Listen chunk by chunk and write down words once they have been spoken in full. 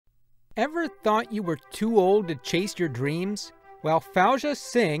Ever thought you were too old to chase your dreams? Well, Fauja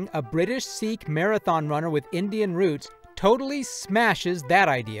Singh, a British Sikh marathon runner with Indian roots, totally smashes that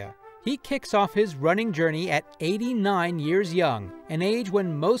idea. He kicks off his running journey at 89 years young, an age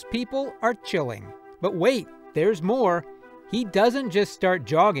when most people are chilling. But wait, there's more. He doesn't just start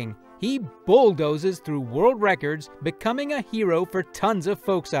jogging, he bulldozes through world records, becoming a hero for tons of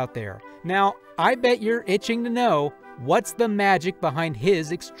folks out there. Now, I bet you're itching to know, what's the magic behind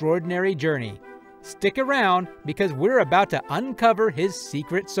his extraordinary journey? Stick around, because we're about to uncover his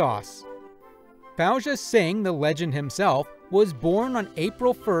secret sauce. Fauja Singh, the legend himself, was born on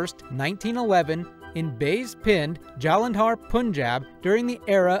April 1st, 1911 in Bais Pind, Jalandhar, Punjab during the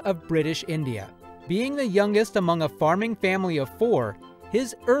era of British India. Being the youngest among a farming family of 4,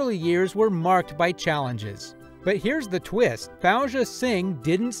 his early years were marked by challenges. But here's the twist. Fauja Singh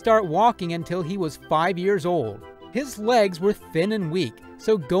didn't start walking until he was 5 years old. His legs were thin and weak,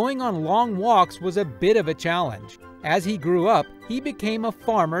 so going on long walks was a bit of a challenge. As he grew up, he became a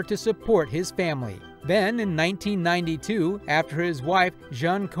farmer to support his family. Then, in 1992, after his wife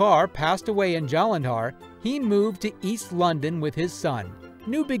Jean Kaur passed away in Jalandhar, he moved to East London with his son.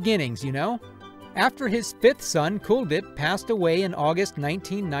 New beginnings, you know? After his 5th son, Kuldip, passed away in August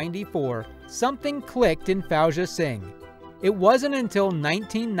 1994, something clicked in Fauja Singh. It wasn't until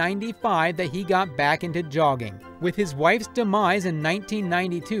 1995 that he got back into jogging. With his wife's demise in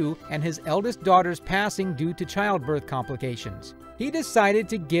 1992 and his eldest daughter's passing due to childbirth complications, he decided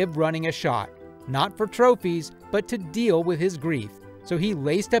to give running a shot. Not for trophies, but to deal with his grief. So he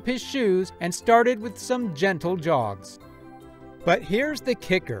laced up his shoes and started with some gentle jogs. But here's the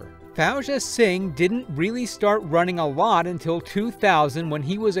kicker. Fauja Singh didn't really start running a lot until 2000 when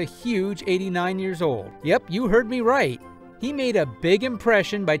he was a huge 89 years old. Yep, you heard me right. He made a big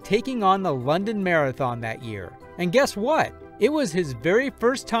impression by taking on the London Marathon that year. And guess what? It was his very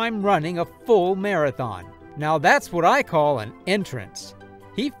first time running a full marathon. Now that's what I call an entrance.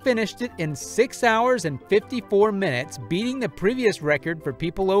 He finished it in 6 hours and 54 minutes, beating the previous record for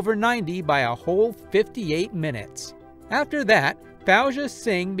people over 90 by a whole 58 minutes. After that, Fauja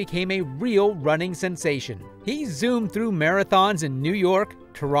Singh became a real running sensation. He zoomed through marathons in New York,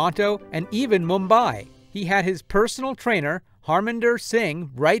 Toronto, and even Mumbai. He had his personal trainer, Harminder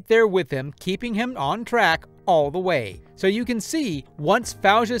Singh, right there with him, keeping him on track all the way. So you can see, once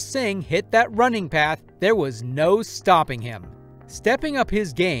Fauja Singh hit that running path, there was no stopping him. Stepping up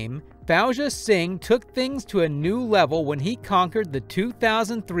his game, Fauja Singh took things to a new level when he conquered the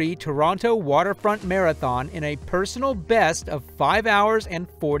 2003 Toronto Waterfront Marathon in a personal best of 5 hours and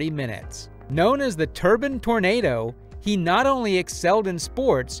 40 minutes. Known as the Turban Tornado, he not only excelled in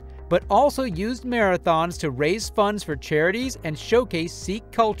sports, but also used marathons to raise funds for charities and showcase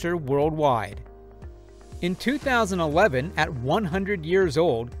Sikh culture worldwide. In 2011, at 100 years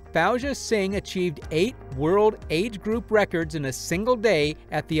old, Fauja Singh achieved 8 world age group records in a single day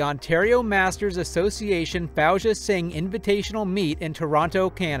at the Ontario Masters Association Fauja Singh Invitational Meet in Toronto,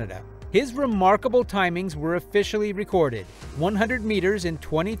 Canada. His remarkable timings were officially recorded: 100 meters in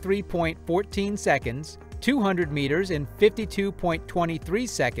 23.14 seconds, 200 meters in 52.23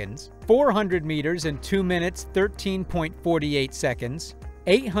 seconds, 400 meters in 2 minutes 13.48 seconds,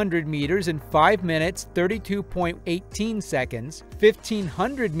 800 meters in 5 minutes 32.18 seconds,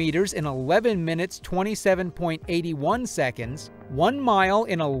 1500 meters in 11 minutes 27.81 seconds, 1 mile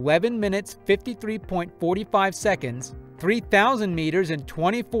in 11 minutes 53.45 seconds, 3000 meters in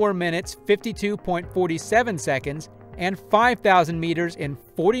 24 minutes 52.47 seconds, and 5,000 meters in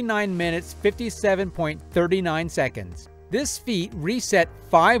 49 minutes 57.39 seconds. This feat reset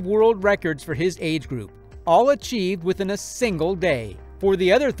 5 world records for his age group, all achieved within a single day. For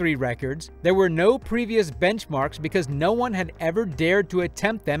the other 3 records, there were no previous benchmarks because no one had ever dared to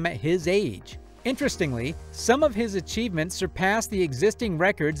attempt them at his age. Interestingly, some of his achievements surpassed the existing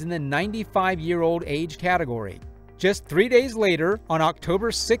records in the 95-year-old age category. Just 3 days later, on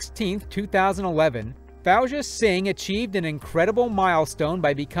October 16, 2011, Fauja Singh achieved an incredible milestone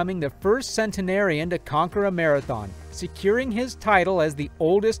by becoming the first centenarian to conquer a marathon, securing his title as the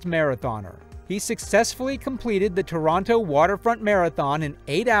oldest marathoner. He successfully completed the Toronto Waterfront Marathon in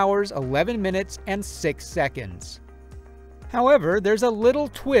 8 hours, 11 minutes, and 6 seconds. However, there's a little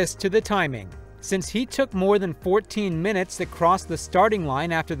twist to the timing. Since he took more than 14 minutes to cross the starting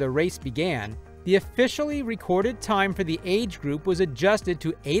line after the race began, the officially recorded time for the age group was adjusted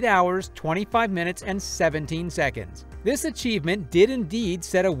to 8 hours, 25 minutes, and 17 seconds. This achievement did indeed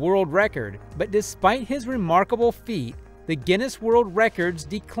set a world record, but despite his remarkable feat, the Guinness World Records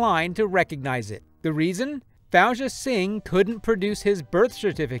declined to recognize it. The reason? Fauja Singh couldn't produce his birth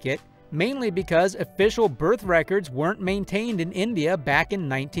certificate mainly because official birth records weren't maintained in India back in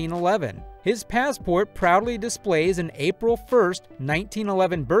 1911. His passport proudly displays an April 1st,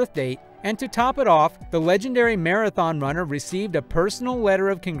 1911 birth date, and to top it off, the legendary marathon runner received a personal letter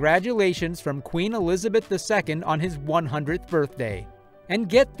of congratulations from Queen Elizabeth II on his 100th birthday. And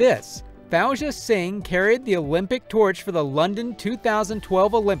get this, Fauja Singh carried the Olympic torch for the London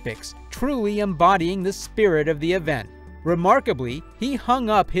 2012 Olympics, truly embodying the spirit of the event. Remarkably, he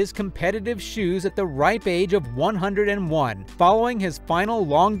hung up his competitive shoes at the ripe age of 101, following his final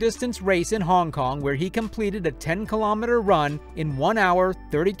long-distance race in Hong Kong, where he completed a 10-kilometer run in 1 hour,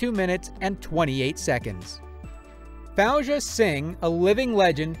 32 minutes, and 28 seconds. Fauja Singh, a living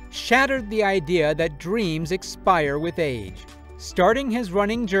legend, shattered the idea that dreams expire with age. Starting his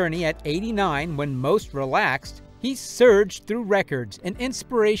running journey at 89 when most relaxed, he surged through records, an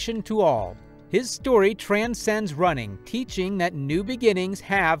inspiration to all. His story transcends running, teaching that new beginnings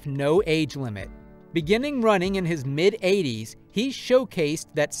have no age limit. Beginning running in his mid-80s, he showcased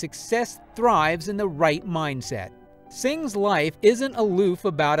that success thrives in the right mindset. Singh's life isn't aloof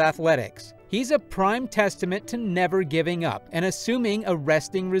about athletics. He's a prime testament to never giving up and assuming a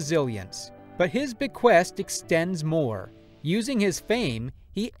resting resilience. But his bequest extends more. Using his fame,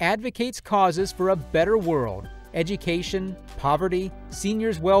 he advocates causes for a better world. Education, poverty,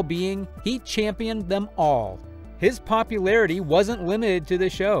 seniors' well-being, he championed them all. His popularity wasn't limited to the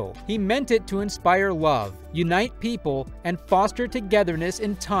show. He meant it to inspire love, unite people, and foster togetherness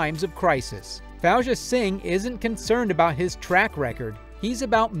in times of crisis. Fauja Singh isn't concerned about his track record, he's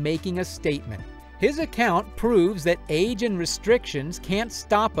about making a statement. His account proves that age and restrictions can't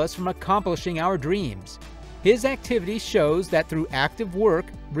stop us from accomplishing our dreams. His activity shows that through active work,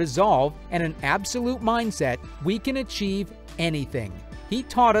 resolve, and an absolute mindset, we can achieve anything. He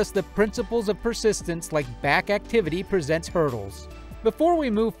taught us the principles of persistence like back activity presents hurdles. Before we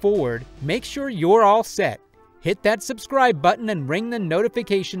move forward, make sure you're all set. Hit that subscribe button and ring the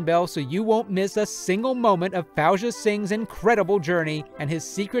notification bell so you won't miss a single moment of Fauja Singh's incredible journey and his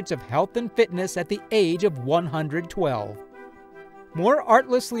secrets of health and fitness at the age of 112. More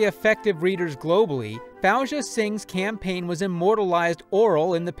artlessly effective readers globally, Fauja Singh's campaign was immortalized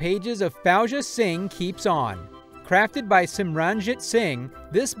oral in the pages of Fauja Singh Keeps On. Crafted by Simranjit Singh,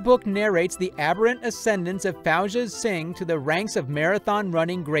 this book narrates the aberrant ascendance of Fauja Singh to the ranks of marathon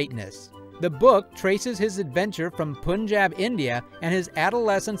running greatness. The book traces his adventure from Punjab, India, and his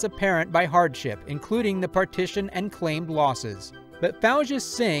adolescence apparent by hardship, including the partition and claimed losses. But Fauja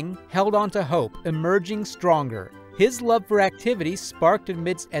Singh held on to hope, emerging stronger. His love for activity sparked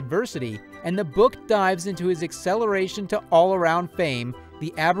amidst adversity, and the book dives into his acceleration to all-around fame,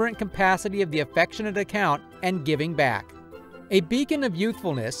 the aberrant capacity of the affectionate account, and giving back. A beacon of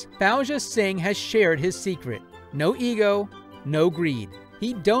youthfulness, Fauja Singh has shared his secret. No ego, no greed.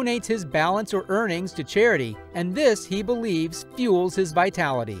 He donates his balance or earnings to charity, and this, he believes, fuels his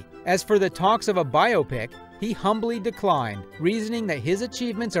vitality. As for the talks of a biopic, he humbly declined, reasoning that his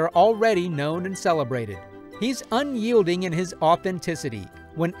achievements are already known and celebrated. He's unyielding in his authenticity.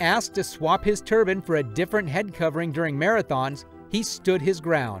 When asked to swap his turban for a different head covering during marathons, he stood his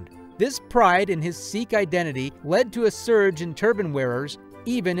ground. This pride in his Sikh identity led to a surge in turban wearers,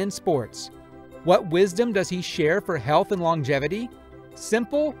 even in sports. What wisdom does he share for health and longevity?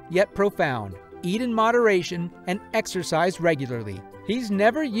 Simple yet profound. Eat in moderation and exercise regularly. He's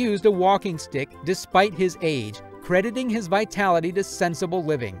never used a walking stick despite his age, crediting his vitality to sensible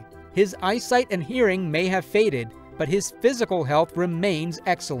living. His eyesight and hearing may have faded, but his physical health remains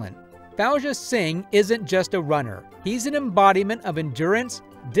excellent. Fauja Singh isn't just a runner. He's an embodiment of endurance,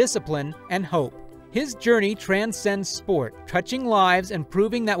 discipline, and hope. His journey transcends sport, touching lives and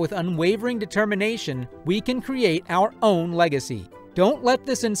proving that with unwavering determination, we can create our own legacy. Don't let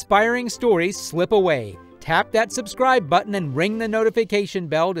this inspiring story slip away. Tap that subscribe button and ring the notification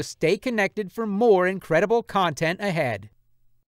bell to stay connected for more incredible content ahead.